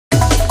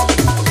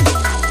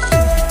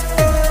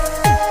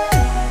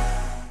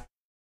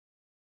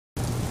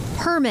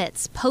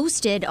permits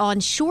posted on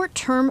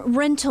short-term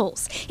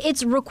rentals.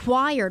 It's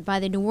required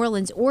by the New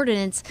Orleans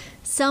ordinance.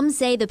 Some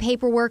say the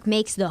paperwork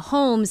makes the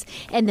homes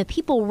and the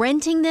people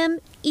renting them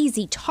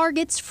easy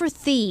targets for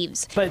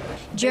thieves. But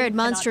Jared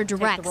Munster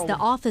directs the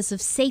Office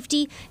of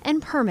Safety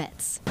and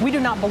Permits. We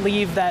do not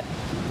believe that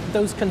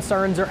those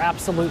concerns are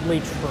absolutely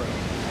true.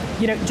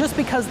 You know, just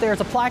because there's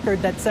a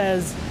placard that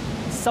says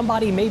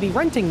somebody may be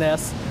renting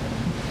this,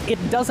 it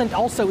doesn't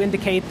also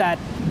indicate that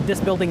this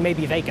building may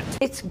be vacant.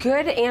 It's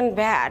good and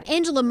bad.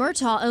 Angela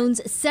Murtaugh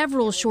owns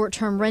several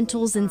short-term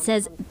rentals and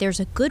says there's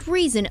a good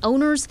reason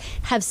owners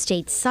have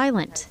stayed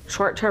silent.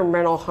 Short-term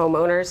rental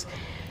homeowners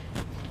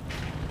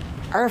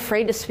are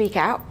afraid to speak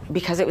out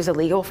because it was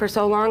illegal for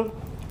so long.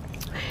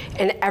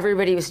 And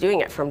everybody was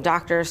doing it, from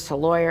doctors to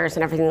lawyers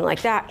and everything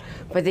like that,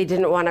 but they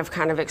didn't want to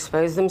kind of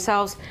expose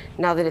themselves.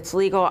 Now that it's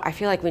legal, I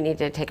feel like we need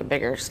to take a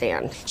bigger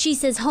stand. She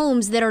says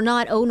homes that are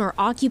not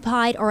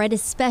owner-occupied are at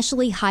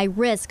especially high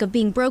risk of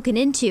being broken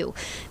into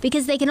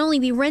because they can only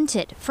be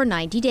rented for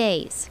 90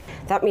 days.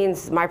 That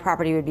means my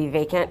property would be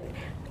vacant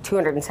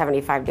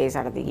 275 days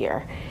out of the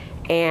year.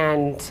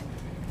 And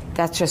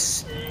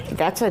that's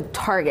a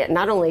target,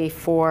 not only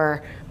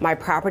for my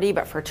property,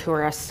 but for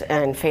tourists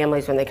and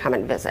families when they come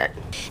and visit.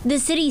 The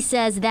city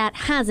says that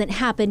hasn't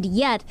happened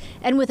yet,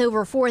 and with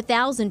over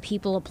 4,000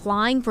 people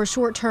applying for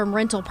short-term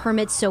rental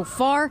permits so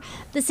far,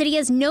 the city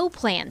has no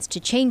plans to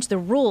change the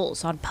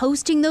rules on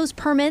posting those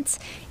permits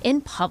in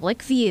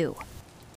public view.